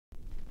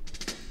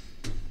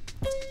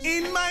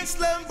In my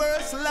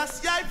slumbers,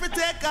 last I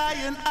protect I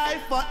and I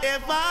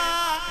forever.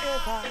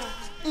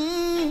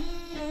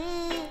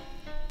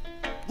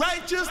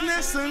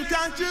 Righteousness and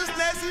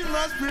consciousness, it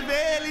must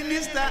prevail in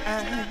this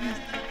time.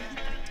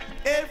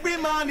 Every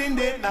morning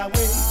that I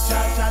wake,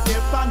 charge I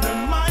dip on the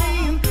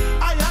mind.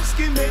 I ask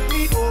him, make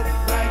me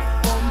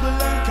upright,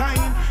 humble and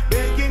kind.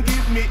 Begging,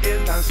 give me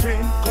health and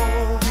strength,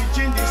 courage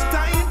in this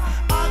time.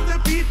 All the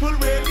people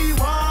really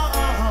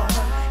want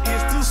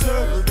is to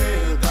serve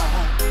their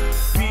God.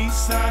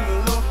 Peace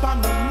and love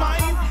on the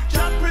mind.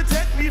 Just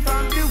protect me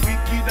from the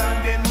wicked and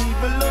the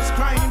evil's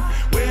crime.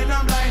 When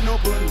I'm blind,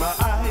 open my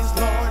eyes,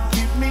 Lord,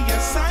 give me a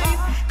sign.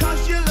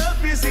 Cause your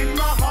love is in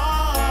my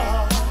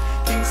heart.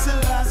 King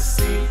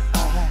Selassie,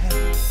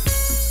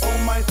 oh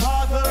my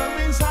Father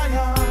in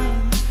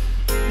Zion,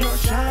 your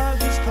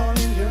child is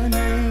calling your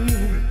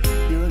name,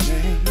 your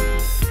name.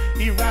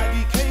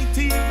 Eradicate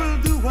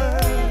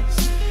evildoers,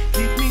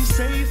 keep me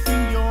safe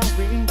in your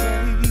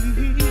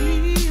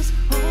embrace.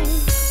 Oh,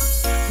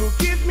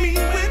 forgive me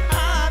when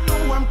I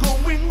know I'm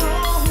going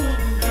wrong.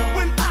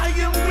 When I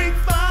am weak,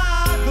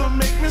 Father,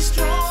 make me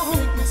strong.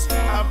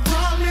 I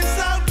promise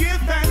I'll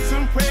give thanks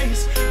and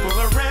praise for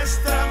the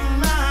rest of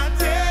my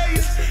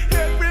days.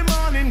 Every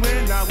morning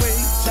when I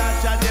wake, Jah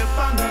Jah dip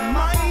on the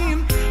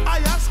mind. I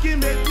ask him,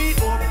 make me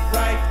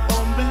upright,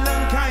 humble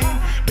and kind.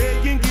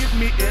 Begging, give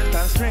me health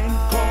and strength,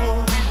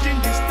 courage in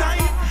this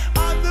time.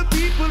 All the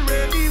people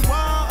really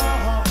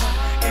want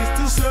is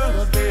to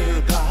serve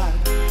their God.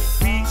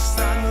 Peace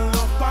and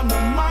love on the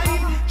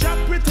mind. Jah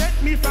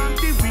protect me from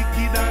the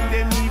wicked and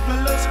the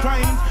evil's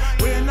crime.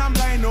 When I'm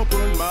blind,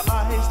 open my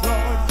eyes,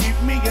 Lord,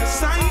 give me a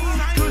sign.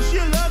 Cause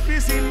your love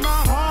is in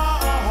my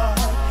heart.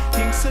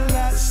 King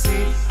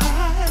Selassie,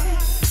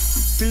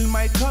 fill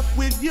my cup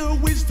with your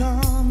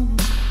wisdom.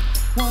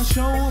 Wash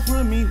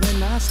over me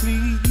when I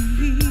sleep.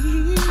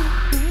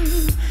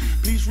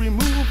 Please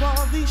remove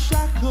all these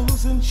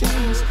shackles and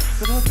chains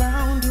that are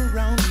bound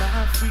around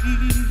my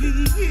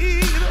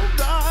feet. Oh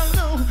God,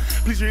 no.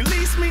 Please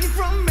release me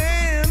from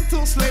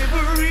mental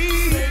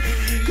slavery.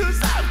 Cause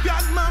I've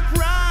got my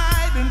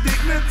pride and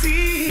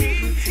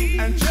dignity.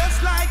 And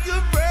just like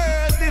a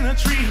bird in a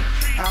tree,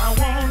 I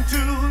want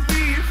to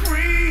be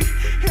free.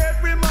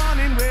 Every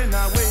morning when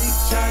I wake,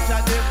 Jah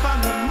Jah dip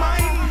on the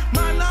mind.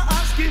 Man, I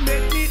ask him,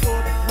 make me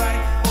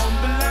upright,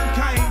 humble and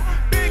kind.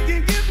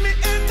 Begging, give me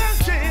health and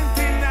strength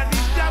in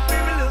this job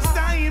perilous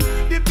time.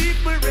 The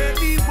people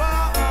really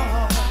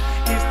want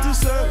is to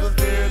serve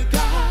their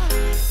God.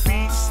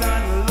 Peace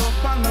and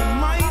love on the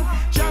mind.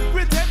 Jah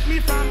protect me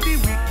from the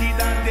wicked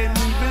and the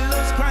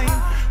evil's crime.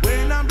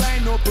 When I'm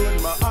blind,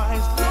 open my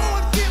eyes,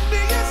 Lord, give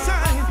me a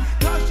sign.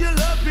 Cause your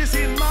love is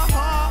in my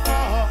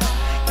heart.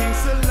 King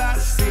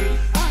Selassie,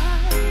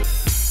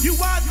 you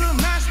are the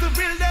master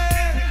builder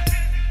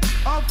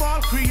of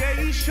all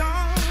creation.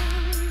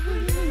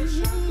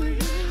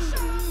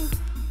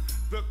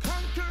 The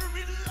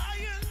conquering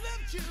lion of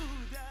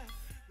Judah.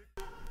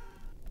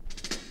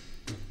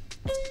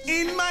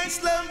 In my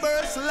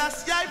slumbers,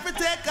 last I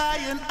protect I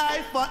and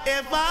I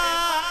forever.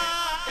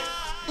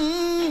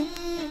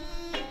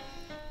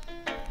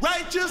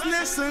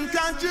 Righteousness and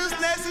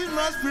consciousness, it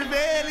must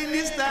prevail in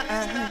this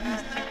time.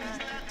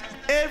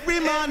 Every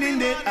morning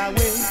that I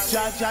wake,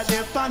 Jah Jah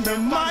dip on the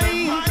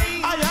mind.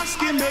 I ask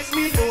him, make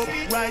me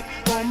upright,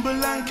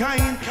 humble and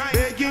kind.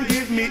 Begging,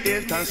 give me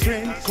health and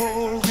strength,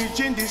 courage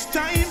in this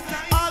time.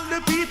 All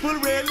the people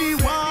really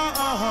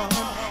want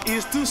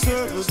is to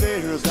serve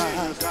their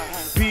God.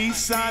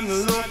 Peace and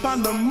love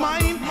on the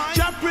mind.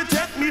 Jah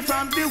protect me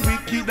from the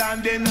wicked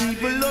and the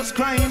evil's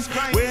crimes.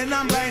 When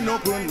I'm blind,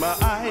 open my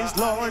eyes,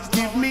 Lord,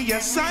 give me a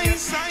sign.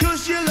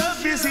 Cause your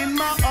love is in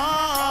my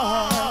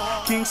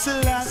heart. King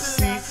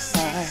Selassie,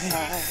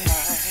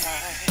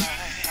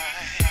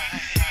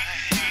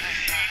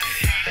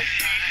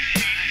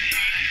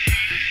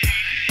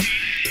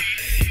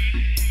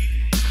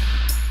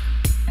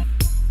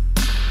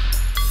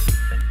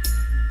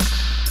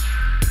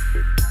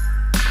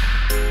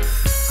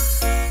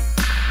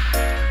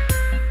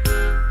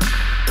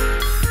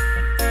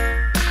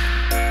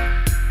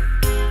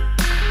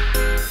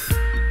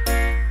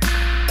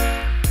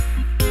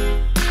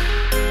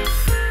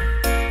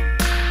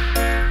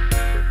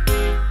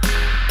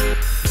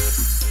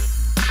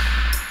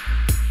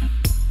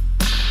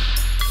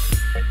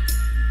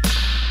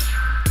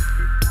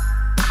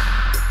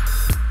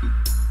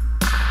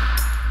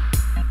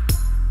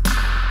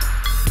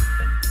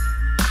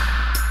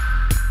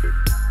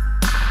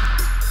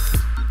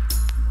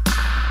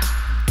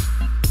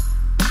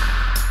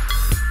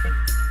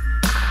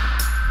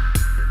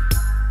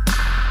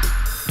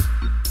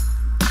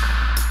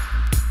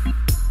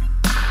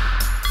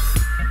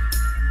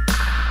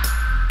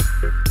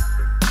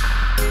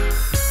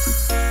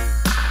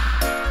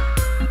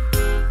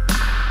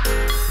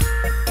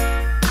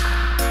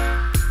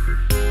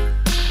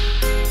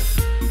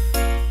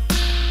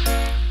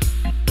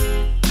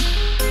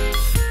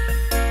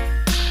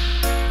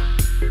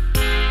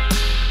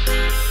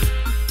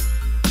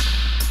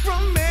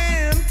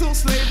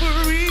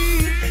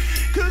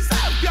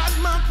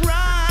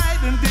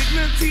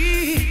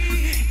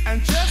 liberty.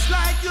 And just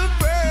like a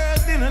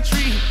bird in a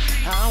tree,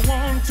 I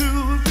want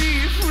to be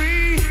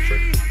free.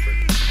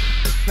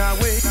 Now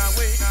wait, now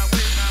wait, now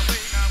wait.